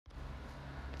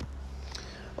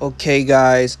Okay,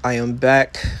 guys, I am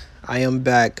back.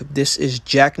 This is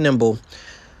Jack Nimble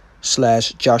 /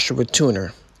 Joshua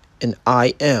Tuner, and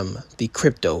I am the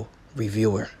crypto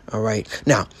reviewer. All right.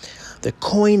 Now, the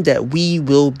coin that we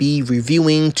will be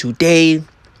reviewing today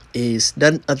is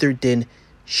none other than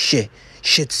Shih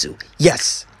Tzu.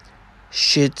 Yes,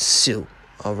 Shih Tzu.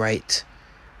 All right.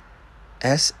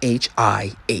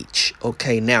 SHIH.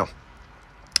 Okay, now,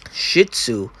 Shih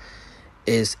Tzu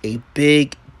is a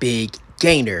big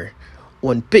gainer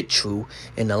on BitTrue.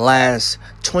 In the last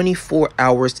 24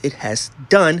 hours, it has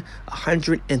done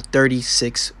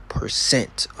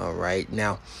 136%. All right.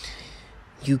 Now,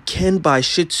 you can buy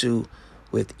Shih Tzu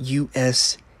with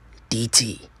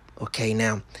USDT. Okay.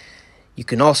 Now, you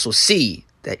can also see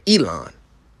that Elon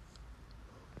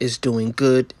is doing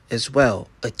good as well.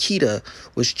 Akita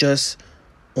was just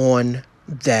on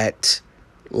that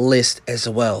list as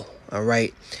well. All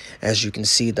right. As you can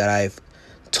see that I've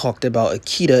talked about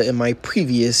Akita in my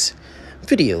previous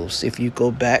videos. If you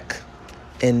go back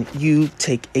and you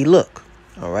take a look.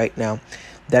 All right. Now,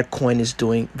 that coin is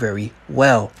doing very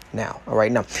well now. All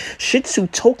right. Now, Shih Tzu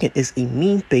token is a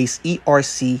meme-based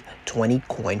ERC20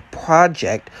 coin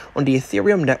project on the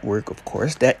Ethereum network, of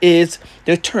course, that is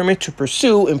determined to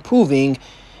pursue improving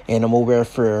animal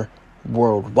welfare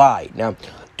worldwide. Now,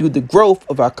 through the growth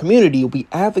of our community, we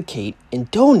advocate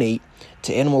and donate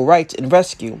to animal rights and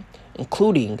rescue,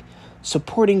 including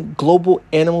supporting global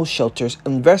animal shelters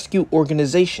and rescue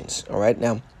organizations. All right.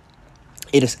 Now,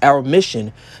 it is our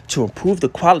mission to improve the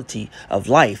quality of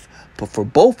life, but for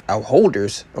both our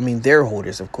holders, their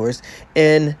holders, of course,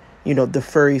 and, the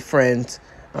furry friends.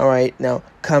 All right. Now,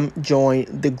 come join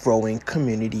the growing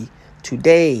community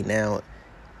today. Now,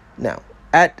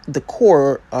 at the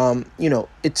core,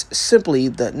 it's simply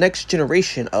the next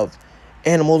generation of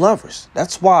animal lovers.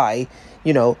 That's why,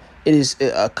 it is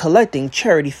collecting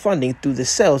charity funding through the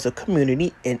sales of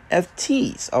community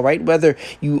NFTs. All right. Whether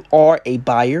you are a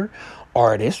buyer,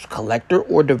 artist, collector,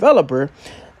 or developer,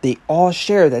 they all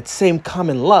share that same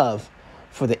common love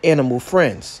for the animal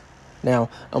friends. Now,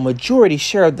 a majority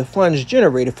share of the funds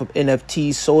generated from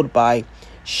NFTs sold by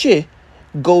Shih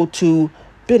go to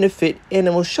benefit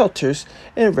animal shelters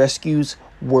and rescues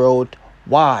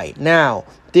worldwide. Now,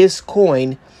 this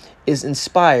coin is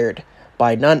inspired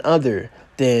by none other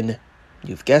than,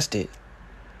 you've guessed it,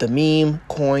 the meme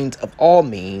coins of all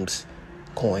memes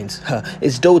coins.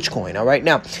 It's Dogecoin. All right.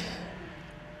 Now,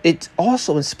 it's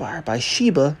also inspired by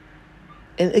Shiba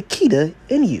and Akita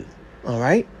Inu. All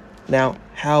right. Now,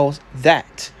 how's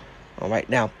that? All right.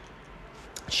 Now,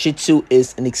 Shih Tzu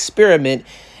is an experiment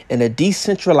in a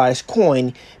decentralized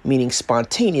coin, meaning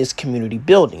spontaneous community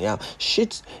building. Now, Shih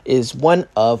Tzu is one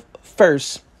of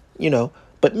first,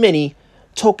 but many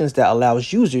tokens that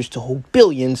allows users to hold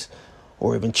billions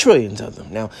or even trillions of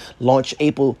them. Now, launched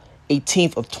April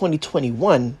 18th of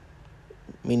 2021,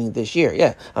 meaning this year.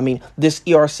 Yeah, this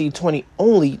ERC20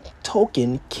 only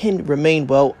token can remain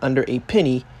well under a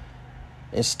penny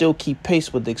and still keep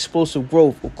pace with the explosive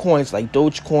growth of coins like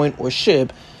Dogecoin or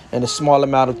SHIB in a small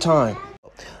amount of time.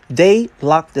 They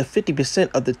locked the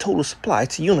 50% of the total supply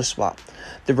to Uniswap.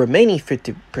 The remaining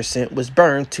 50% was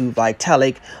burned to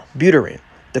Vitalik Buterin,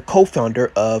 the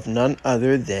co-founder of none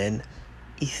other than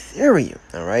Ethereum.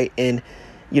 All right. And,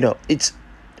 it's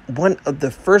one of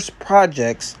the first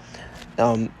projects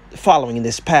following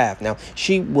this path. Now,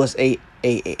 she was a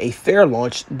fair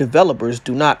launch. Developers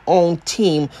do not own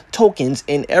team tokens,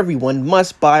 and everyone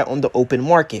must buy on the open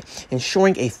market,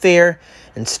 ensuring a fair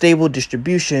and stable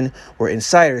distribution where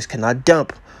insiders cannot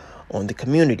dump on the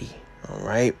community. All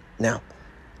right. Now,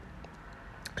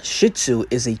 Shih Tzu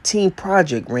is a team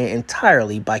project ran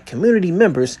entirely by community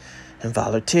members and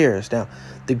volunteers. Now,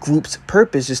 the group's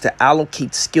purpose is to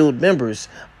allocate skilled members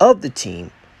of the team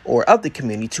or of the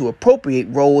community to appropriate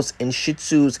roles in Shih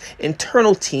Tzu's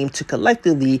internal team to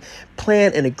collectively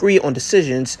plan and agree on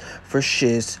decisions for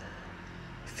Shih's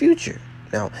future.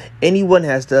 Now, anyone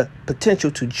has the potential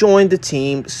to join the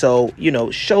team, so,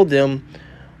 show them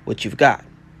what you've got.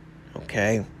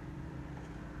 Okay.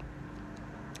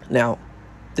 Now,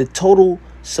 the total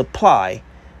supply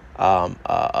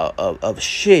of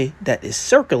Shih that is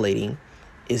circulating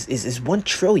is 1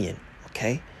 trillion.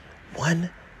 Okay, 1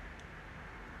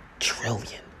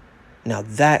 trillion. Now,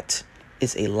 that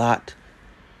is a lot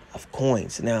of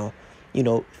coins. Now,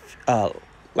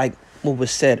 like what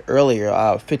was said earlier,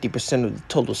 50% of the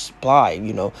total supply,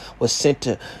 was sent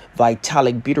to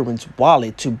Vitalik Buterin's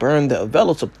wallet to burn the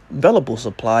available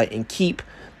supply and keep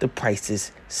the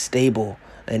prices stable.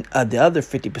 And the other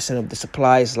 50% of the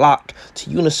supply is locked to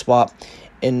Uniswap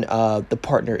and the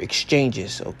partner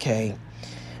exchanges. Okay.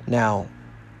 Now,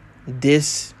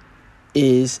 this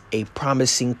is a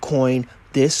promising coin.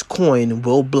 This coin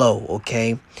will blow,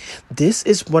 okay? This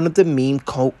is one of the meme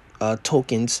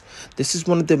tokens. This is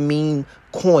one of the meme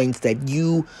coins that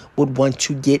you would want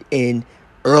to get in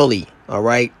early, all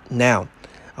right? Now,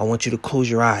 I want you to close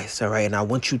your eyes, all right? And I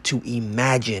want you to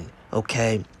imagine,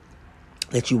 okay,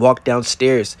 that you walk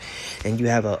downstairs and you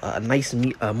have a nice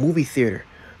movie theater,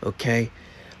 okay?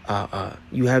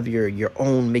 You have your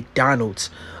own McDonald's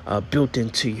built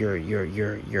into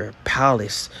your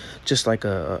palace, just like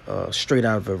a straight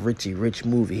out of a Richie Rich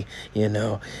movie, you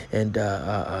know. And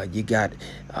you got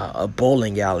a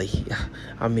bowling alley.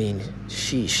 I mean,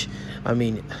 sheesh. I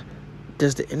mean,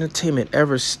 does the entertainment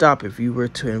ever stop if you were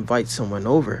to invite someone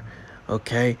over?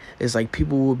 Okay, it's like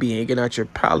people will be hanging out your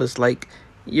palace like,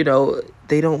 you know,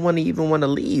 they don't even want to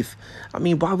leave. I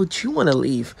mean, why would you want to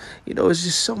leave? You know, it's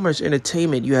just so much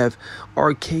entertainment. You have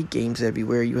arcade games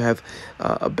everywhere. You have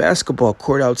a basketball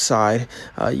court outside.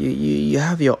 You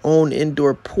have your own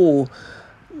indoor pool.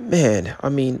 Man, I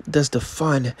mean, does the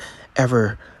fun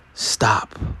ever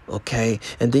stop? Okay,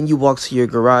 and then you walk to your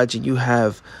garage and you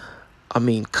have, I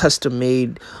mean,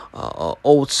 custom-made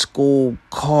old school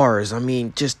cars. I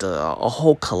mean, just a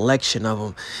whole collection of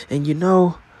them. And you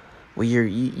know where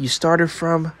you started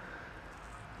from?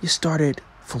 You started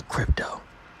from crypto,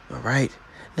 all right?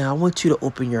 Now, I want you to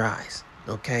open your eyes,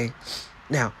 okay?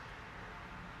 Now,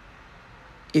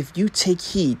 if you take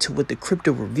heed to what the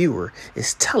crypto reviewer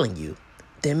is telling you,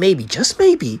 then maybe, just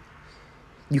maybe,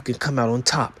 you can come out on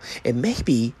top. And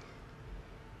maybe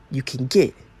you can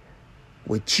get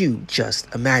what you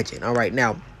just imagined. All right,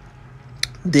 now,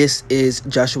 this is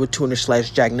Joshua Tuner /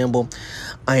 Jack Nimble.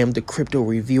 I am the crypto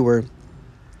reviewer.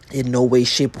 In no way,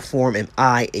 shape, or form am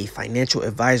I a financial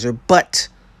advisor, but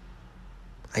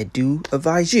I do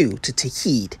advise you to take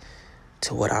heed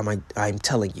to what I'm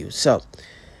telling you. So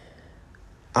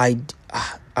I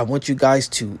want you guys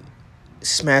to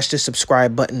smash the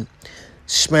subscribe button,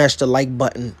 smash the like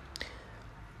button,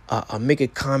 make a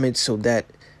comment so that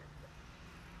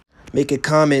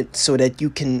you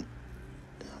can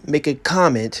make a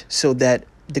comment so that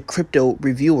the crypto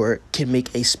reviewer can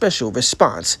make a special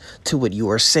response to what you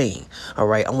are saying. All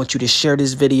right, I want you to share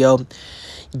this video,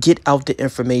 get out the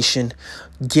information,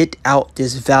 get out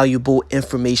this valuable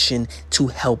information to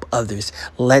help others.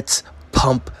 Let's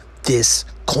pump this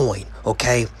coin,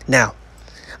 okay? Now,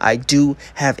 I do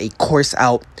have a course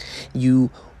out.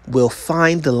 You will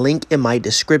find the link in my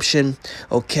description,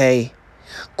 okay?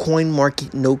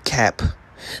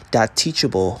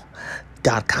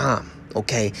 CoinMarketCap.teachable.com.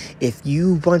 Okay, if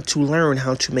you want to learn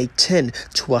how to make 10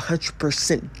 to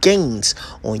 100% gains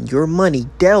on your money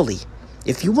daily,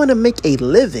 if you want to make a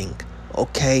living,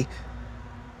 okay,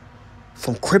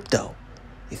 from crypto,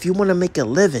 if you want to make a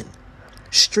living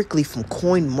strictly from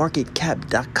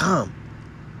CoinMarketCap.com,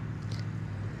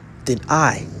 then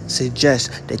I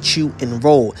suggest that you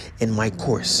enroll in my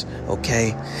course,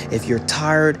 okay? If you're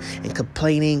tired and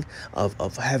complaining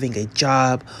of having a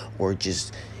job or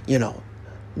just, you know,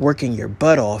 working your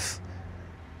butt off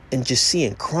and just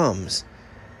seeing crumbs,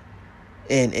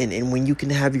 and when you can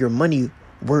have your money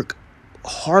work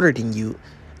harder than you,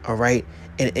 all right,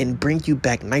 and bring you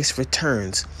back nice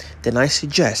returns, then I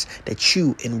suggest that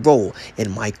you enroll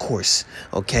in my course,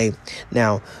 okay?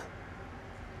 Now,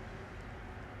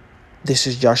 this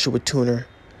is Joshua Tuner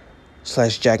 /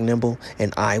 Jack Nimble,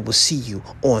 and I will see you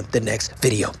on the next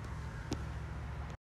video.